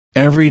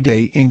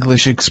Everyday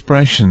English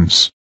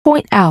expressions.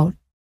 Point out.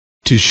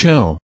 To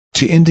show,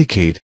 to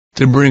indicate,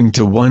 to bring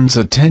to one's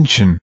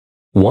attention.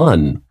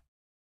 1.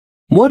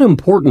 What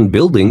important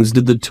buildings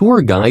did the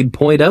tour guide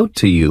point out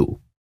to you?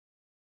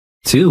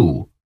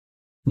 2.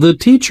 The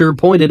teacher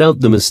pointed out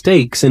the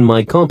mistakes in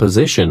my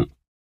composition.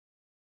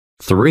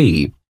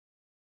 3.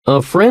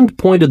 A friend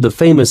pointed the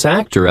famous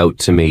actor out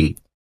to me.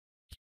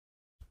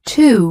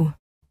 2.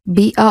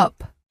 Be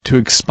up. To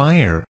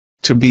expire,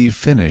 to be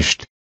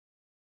finished.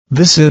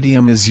 This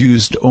idiom is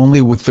used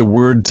only with the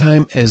word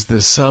time as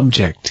the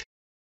subject.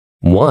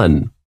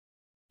 1.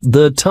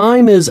 The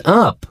time is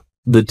up,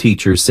 the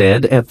teacher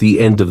said at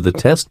the end of the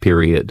test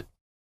period.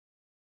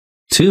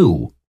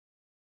 2.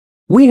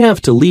 We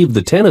have to leave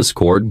the tennis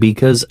court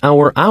because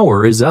our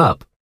hour is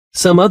up.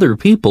 Some other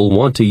people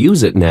want to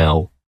use it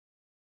now.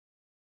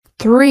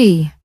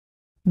 3.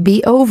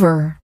 Be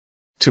over.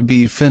 To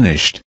be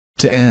finished,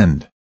 to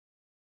end.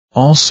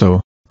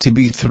 Also, to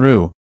be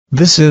through.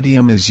 This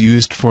idiom is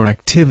used for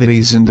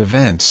activities and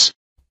events.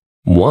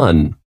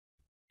 1.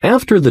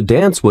 After the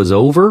dance was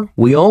over,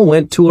 we all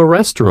went to a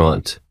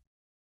restaurant.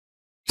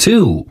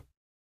 2.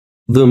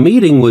 The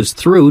meeting was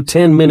through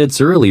 10 minutes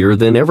earlier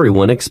than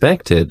everyone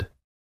expected.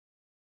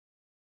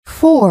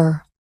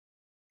 4.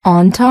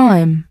 On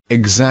time.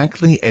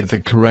 Exactly at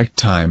the correct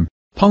time,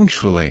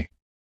 punctually.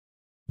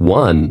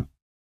 1.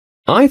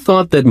 I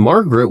thought that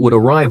Margaret would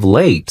arrive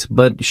late,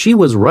 but she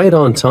was right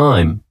on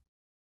time.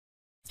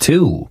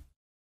 2.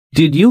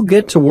 Did you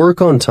get to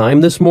work on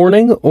time this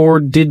morning, or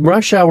did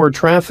rush hour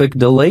traffic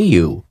delay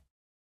you?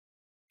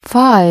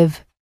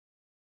 5.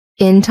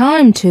 In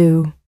time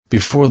to.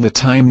 Before the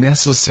time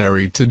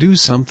necessary to do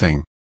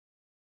something.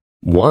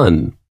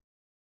 1.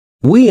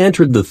 We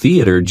entered the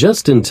theater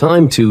just in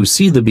time to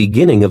see the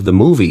beginning of the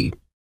movie.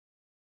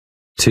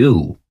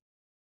 2.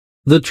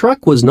 The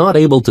truck was not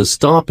able to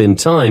stop in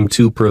time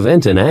to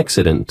prevent an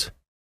accident.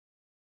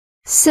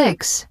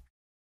 6.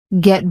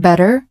 Get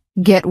better,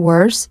 get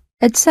worse,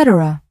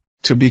 etc.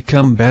 To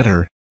become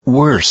better,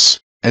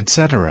 worse,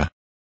 etc.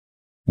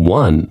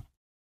 1.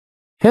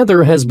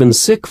 Heather has been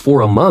sick for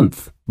a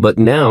month, but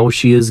now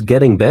she is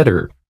getting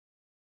better.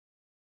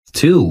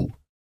 2.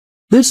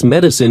 This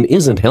medicine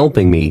isn't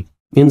helping me.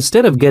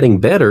 Instead of getting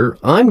better,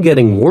 I'm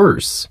getting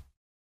worse.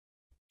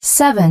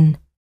 7.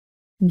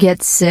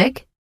 Get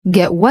sick,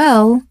 get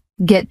well,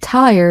 get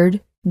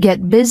tired,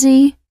 get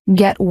busy,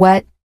 get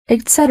wet,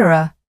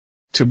 etc.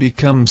 To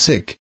become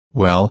sick,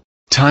 well,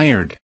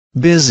 tired,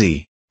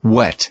 busy,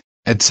 wet,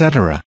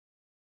 etc.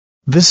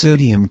 This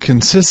idiom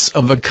consists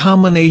of a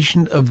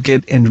combination of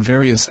get and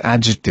various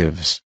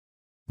adjectives.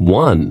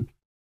 1.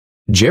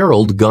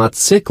 Gerald got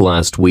sick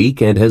last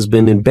week and has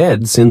been in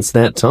bed since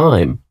that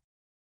time.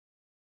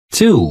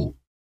 2.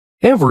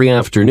 Every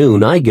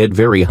afternoon I get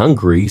very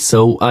hungry,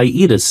 so I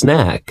eat a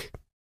snack.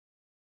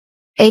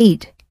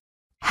 8.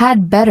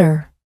 Had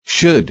better.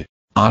 Should,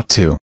 ought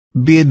to,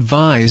 be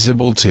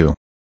advisable to.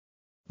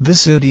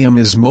 This idiom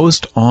is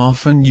most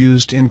often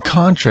used in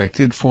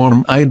contracted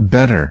form I'd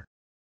better.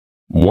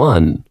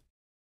 1.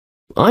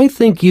 I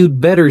think you'd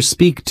better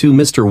speak to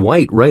Mr.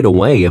 White right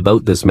away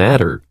about this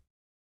matter.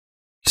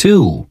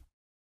 2.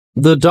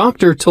 The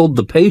doctor told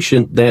the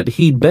patient that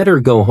he'd better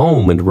go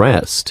home and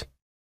rest.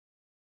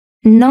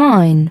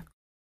 9.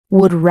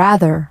 Would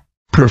rather.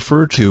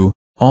 Prefer to,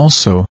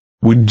 also,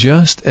 would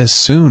just as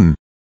soon.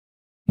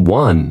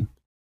 1.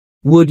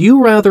 Would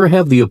you rather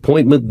have the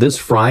appointment this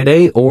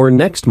Friday or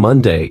next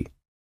Monday?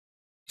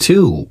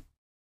 2.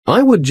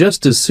 I would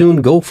just as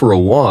soon go for a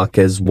walk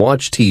as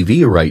watch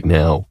TV right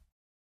now.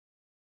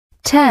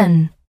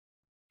 10.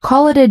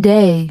 Call it a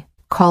day,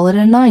 call it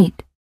a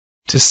night.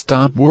 To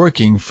stop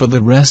working for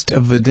the rest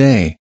of the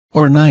day,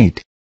 or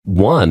night.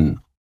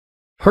 1.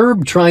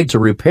 Herb tried to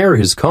repair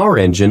his car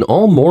engine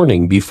all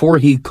morning before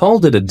he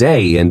called it a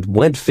day and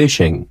went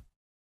fishing.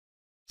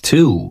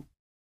 2.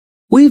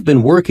 We've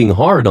been working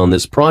hard on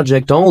this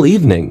project all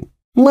evening.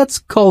 Let's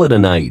call it a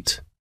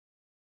night.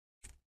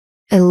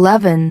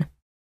 11.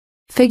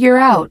 Figure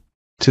out.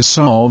 To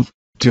solve,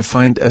 to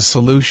find a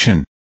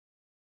solution.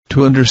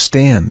 To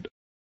understand.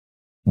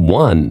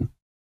 1.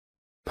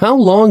 How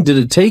long did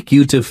it take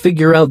you to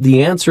figure out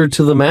the answer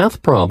to the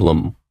math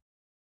problem?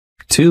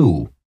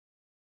 2.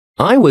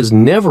 I was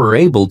never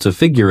able to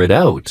figure it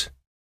out.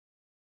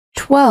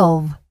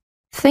 12.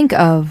 Think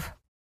of.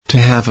 To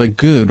have a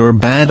good or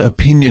bad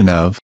opinion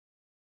of.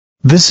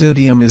 This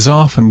idiom is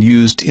often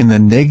used in the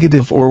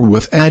negative or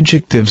with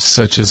adjectives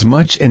such as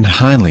much and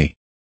highly.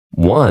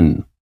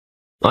 1.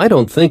 I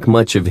don't think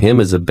much of him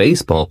as a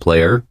baseball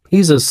player.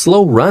 He's a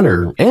slow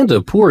runner and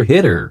a poor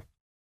hitter.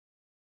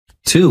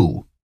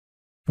 2.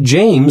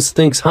 James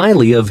thinks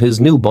highly of his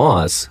new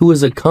boss, who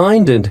is a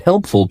kind and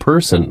helpful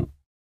person.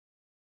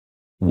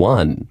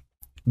 1.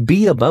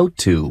 Be about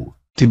to.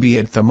 To be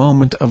at the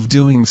moment of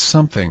doing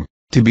something,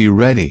 to be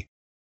ready.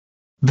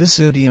 This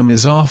idiom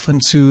is often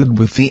used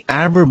with the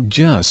adverb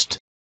just.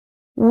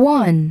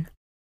 1.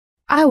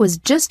 I was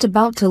just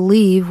about to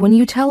leave when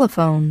you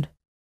telephoned.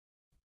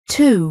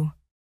 2.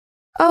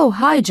 Oh,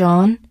 hi,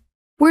 John.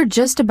 We're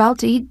just about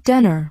to eat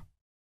dinner.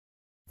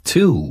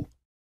 2.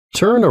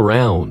 Turn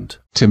around.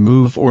 To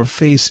move or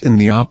face in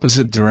the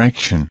opposite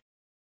direction.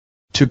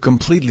 To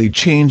completely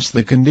change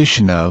the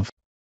condition of.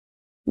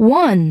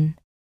 1.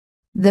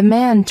 The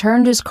man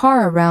turned his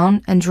car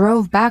around and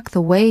drove back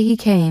the way he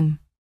came.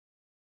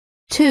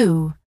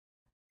 2.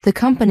 The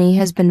company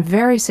has been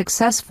very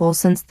successful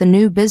since the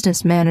new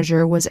business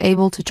manager was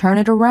able to turn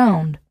it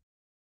around.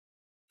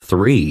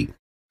 3.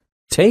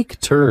 Take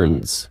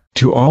turns.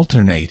 To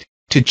alternate,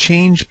 to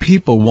change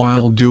people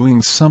while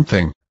doing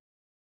something.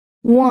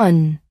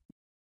 1.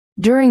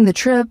 During the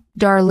trip,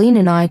 Darlene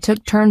and I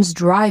took turns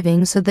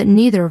driving so that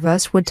neither of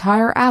us would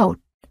tire out.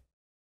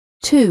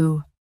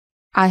 2.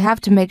 I have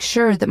to make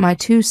sure that my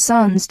 2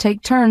 sons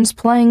take turns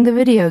playing the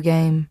video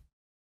game.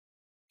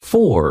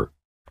 4.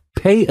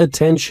 Pay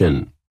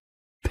attention.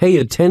 Pay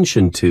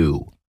attention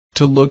to.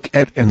 To look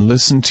at and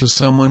listen to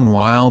someone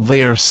while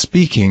they are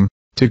speaking,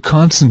 to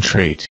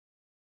concentrate.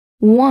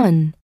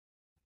 1.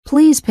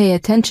 Please pay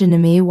attention to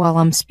me while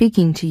I'm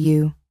speaking to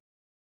you.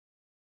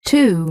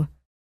 2.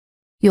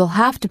 You'll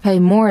have to pay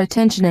more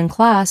attention in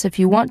class if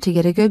you want to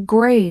get a good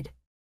grade.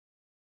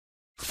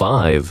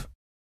 5.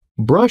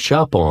 Brush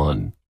up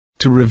on.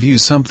 To review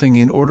something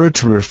in order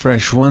to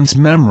refresh one's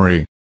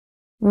memory.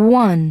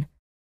 1.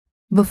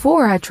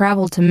 Before I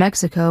traveled to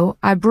Mexico,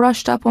 I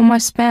brushed up on my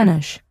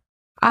Spanish.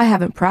 I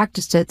haven't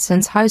practiced it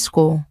since high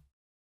school.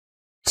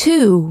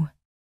 2.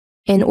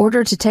 In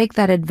order to take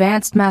that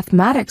advanced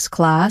mathematics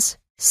class,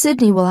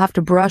 Sydney will have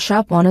to brush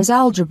up on his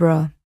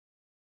algebra.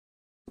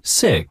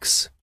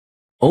 6.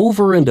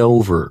 Over and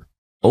over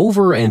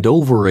and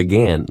over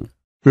again.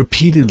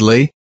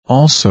 Repeatedly,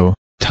 also,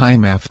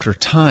 time after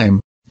time,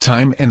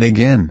 time and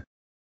again.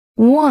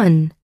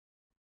 1.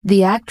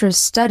 The actress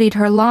studied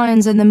her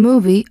lines in the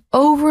movie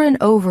over and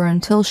over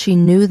until she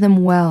knew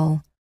them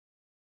well.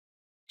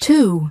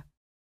 2.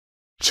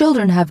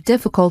 Children have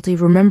difficulty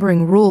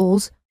remembering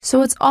rules,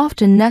 so it's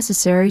often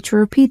necessary to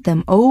repeat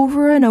them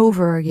over and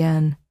over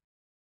again.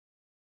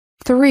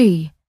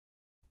 3.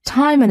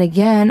 Time and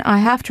again, I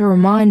have to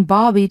remind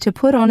Bobby to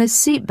put on his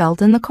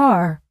seatbelt in the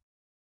car.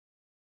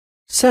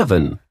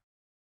 7.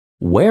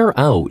 Wear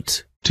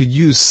out. To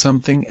use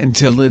something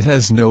until it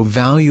has no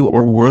value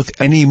or worth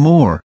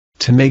anymore,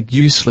 to make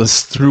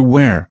useless through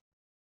wear.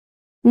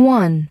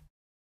 1.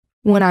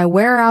 When I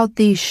wear out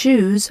these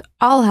shoes,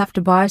 I'll have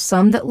to buy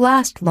some that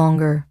last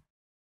longer.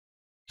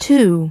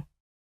 2.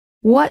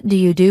 What do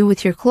you do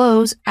with your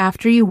clothes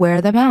after you wear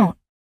them out?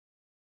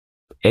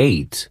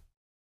 8.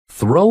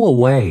 Throw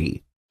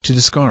away. To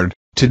discard,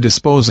 to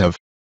dispose of.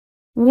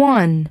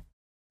 1.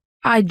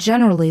 I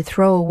generally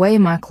throw away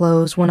my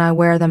clothes when I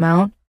wear them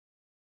out.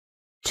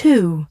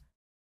 2.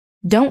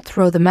 Don't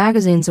throw the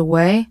magazines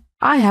away.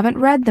 I haven't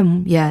read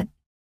them yet.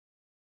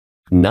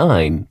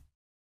 9.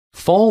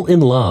 Fall in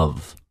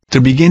love.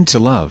 To begin to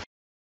love.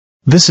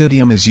 This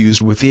idiom is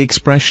used with the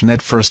expression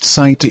at first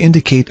sight to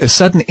indicate a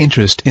sudden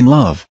interest in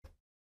love.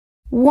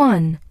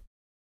 1.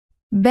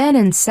 Ben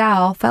and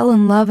Sal fell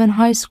in love in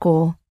high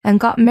school and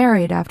got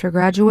married after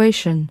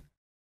graduation.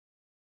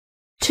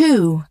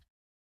 2.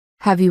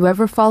 Have you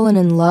ever fallen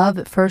in love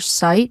at first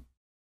sight?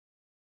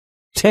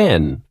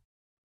 10.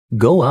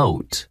 Go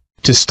out.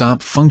 To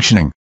stop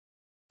functioning.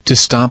 To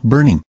stop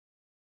burning.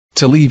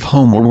 To leave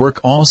home or work,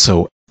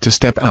 also, to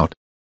step out.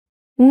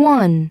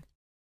 1.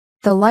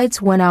 The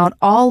lights went out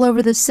all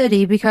over the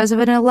city because of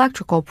an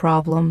electrical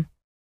problem.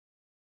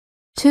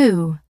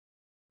 2.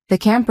 The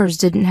campers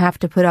didn't have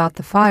to put out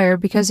the fire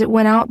because it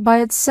went out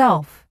by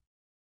itself.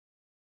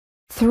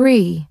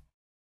 3.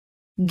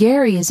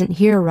 Gary isn't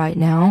here right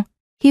now.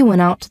 He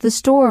went out to the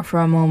store for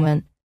a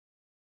moment.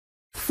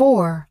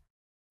 4.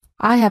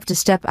 I have to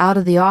step out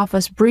of the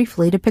office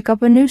briefly to pick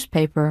up a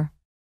newspaper.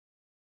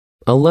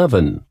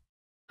 11.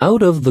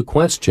 Out of the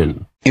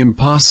question.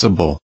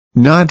 Impossible.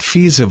 Not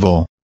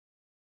feasible.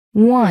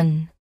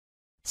 1.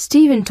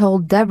 Stephen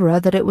told Deborah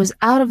that it was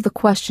out of the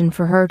question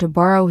for her to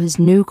borrow his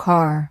new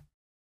car.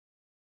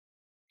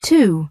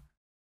 2.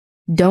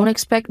 Don't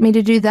expect me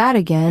to do that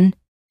again.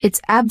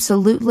 It's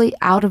absolutely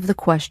out of the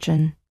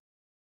question.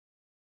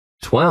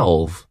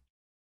 12.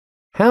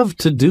 Have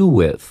to do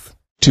with.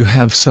 To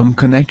have some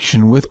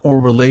connection with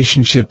or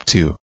relationship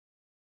to.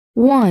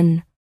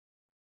 1.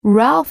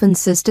 Ralph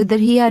insisted that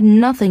he had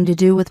nothing to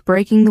do with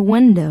breaking the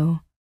window.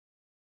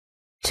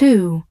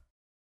 2.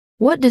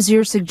 What does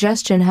your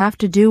suggestion have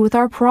to do with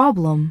our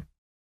problem?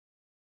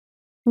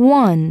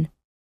 1.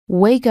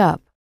 Wake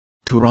up.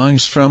 To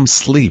rise from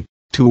sleep,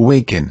 to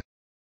awaken.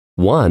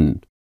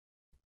 1.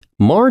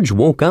 Marge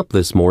woke up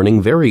this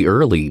morning very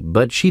early,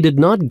 but she did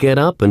not get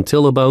up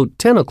until about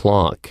 10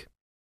 o'clock.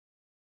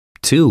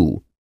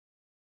 2.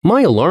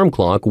 My alarm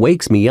clock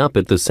wakes me up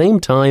at the same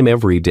time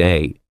every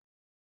day.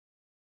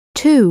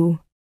 2.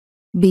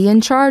 Be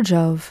in charge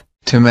of.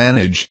 To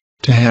manage,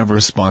 to have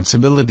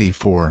responsibility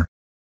for.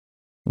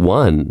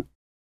 1.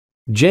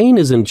 Jane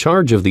is in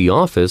charge of the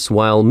office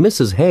while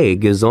Mrs.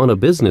 Haig is on a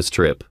business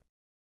trip.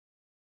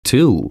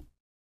 2.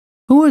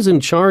 Who is in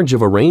charge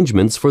of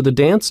arrangements for the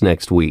dance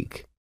next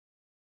week?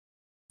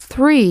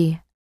 3.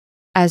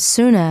 As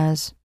soon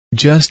as.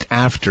 Just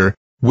after,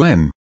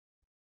 when.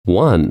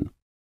 1.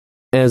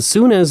 As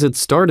soon as it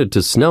started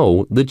to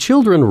snow, the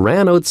children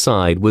ran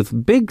outside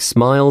with big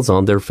smiles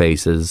on their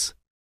faces.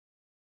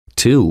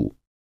 2.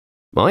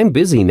 I'm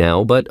busy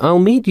now, but I'll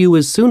meet you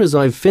as soon as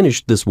I've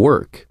finished this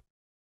work.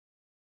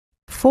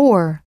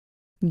 4.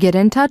 Get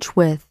in touch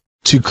with.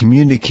 To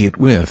communicate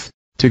with,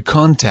 to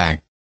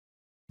contact.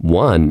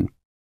 1.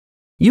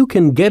 You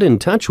can get in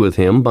touch with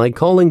him by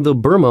calling the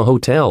Burma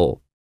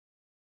Hotel.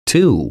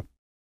 2.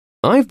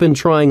 I've been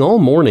trying all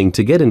morning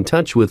to get in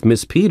touch with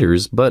Miss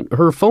Peters, but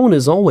her phone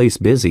is always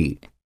busy.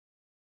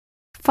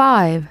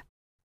 5.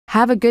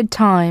 Have a good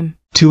time.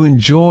 To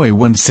enjoy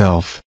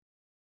oneself.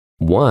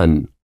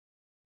 1.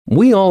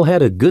 We all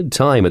had a good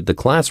time at the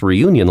class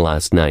reunion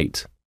last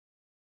night.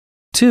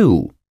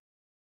 2.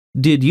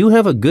 Did you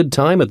have a good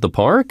time at the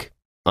park?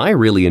 I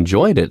really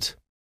enjoyed it.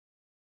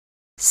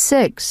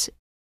 6.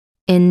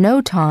 In no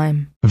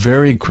time.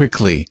 Very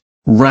quickly,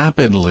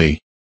 rapidly.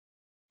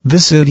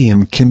 This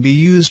idiom can be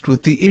used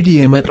with the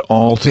idiom at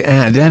all to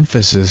add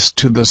emphasis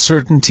to the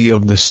certainty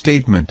of the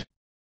statement.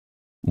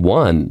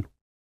 1.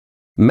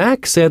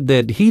 Mac said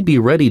that he'd be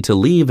ready to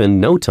leave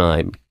in no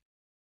time.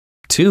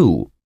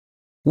 2.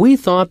 We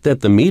thought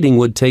that the meeting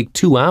would take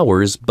 2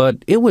 hours,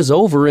 but it was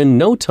over in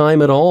no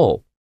time at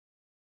all.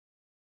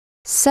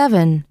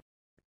 7.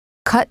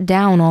 Cut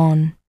down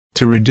on.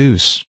 To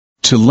reduce,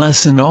 to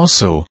lessen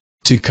also,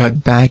 to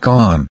cut back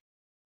on.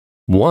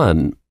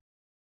 1.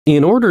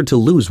 In order to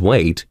lose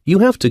weight, you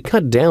have to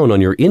cut down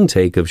on your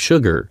intake of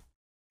sugar.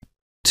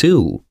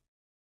 2.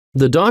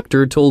 The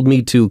doctor told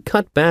me to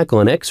cut back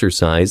on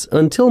exercise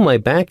until my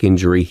back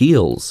injury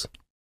heals.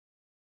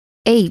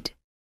 8.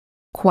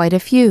 Quite a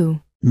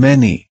few.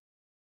 Many.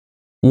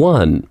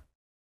 1.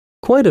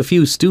 Quite a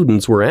few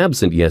students were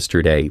absent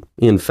yesterday.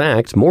 In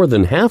fact, more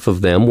than half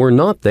of them were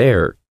not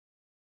there.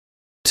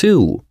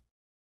 2.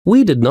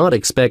 We did not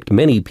expect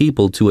many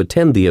people to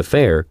attend the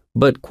affair,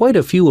 but quite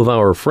a few of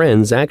our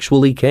friends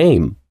actually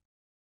came.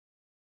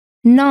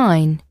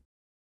 9.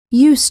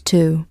 Used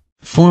to.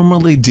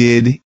 Formerly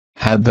did,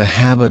 had the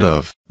habit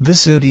of.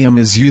 This idiom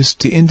is used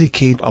to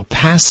indicate a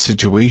past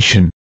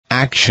situation,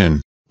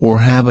 action, or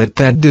habit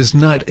that does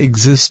not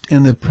exist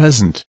in the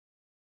present.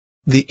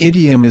 The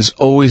idiom is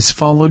always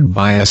followed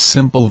by a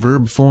simple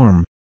verb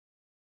form.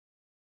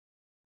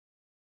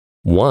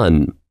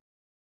 1.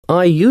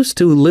 I used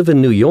to live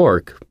in New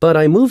York, but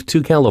I moved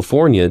to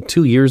California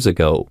 2 years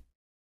ago.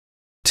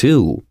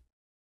 2.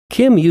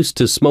 Kim used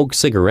to smoke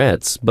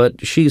cigarettes,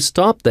 but she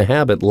stopped the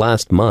habit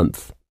last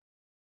month.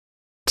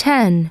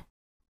 10.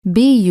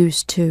 Be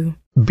used to.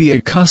 Be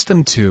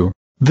accustomed to.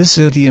 This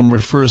idiom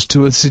refers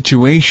to a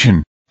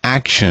situation,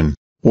 action,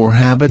 or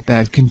habit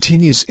that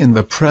continues in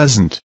the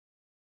present.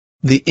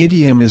 The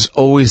idiom is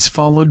always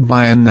followed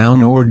by a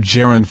noun or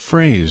gerund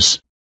phrase.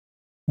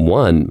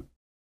 1.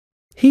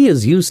 He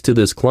is used to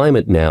this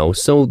climate now,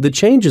 so the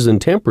changes in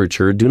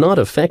temperature do not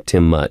affect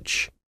him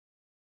much.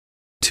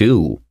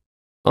 2.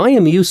 I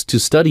am used to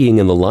studying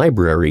in the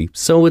library,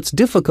 so it's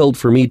difficult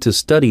for me to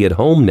study at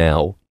home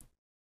now.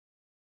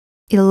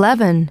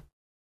 11.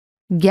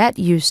 Get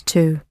used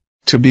to.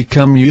 To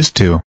become used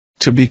to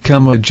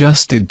become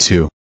adjusted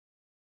to.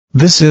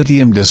 This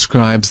idiom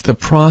describes the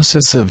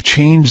process of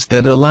change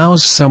that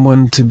allows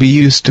someone to be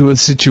used to a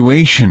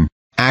situation,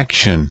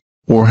 action,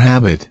 or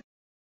habit.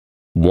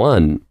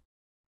 1.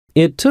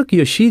 It took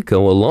Yoshiko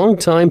a long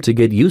time to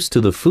get used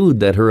to the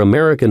food that her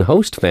American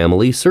host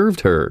family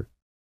served her.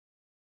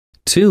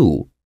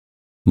 2.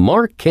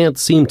 Mark can't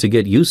seem to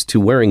get used to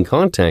wearing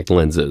contact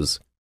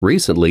lenses.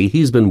 Recently,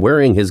 he's been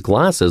wearing his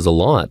glasses a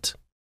lot.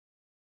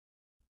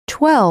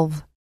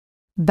 12.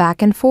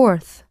 Back and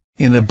forth.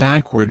 In a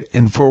backward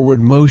and forward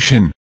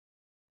motion.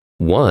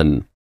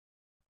 1.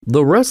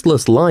 The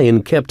restless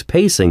lion kept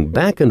pacing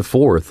back and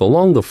forth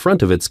along the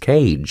front of its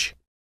cage.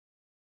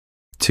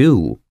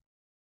 2.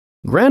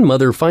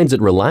 Grandmother finds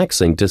it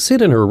relaxing to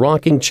sit in her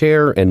rocking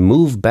chair and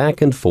move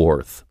back and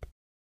forth.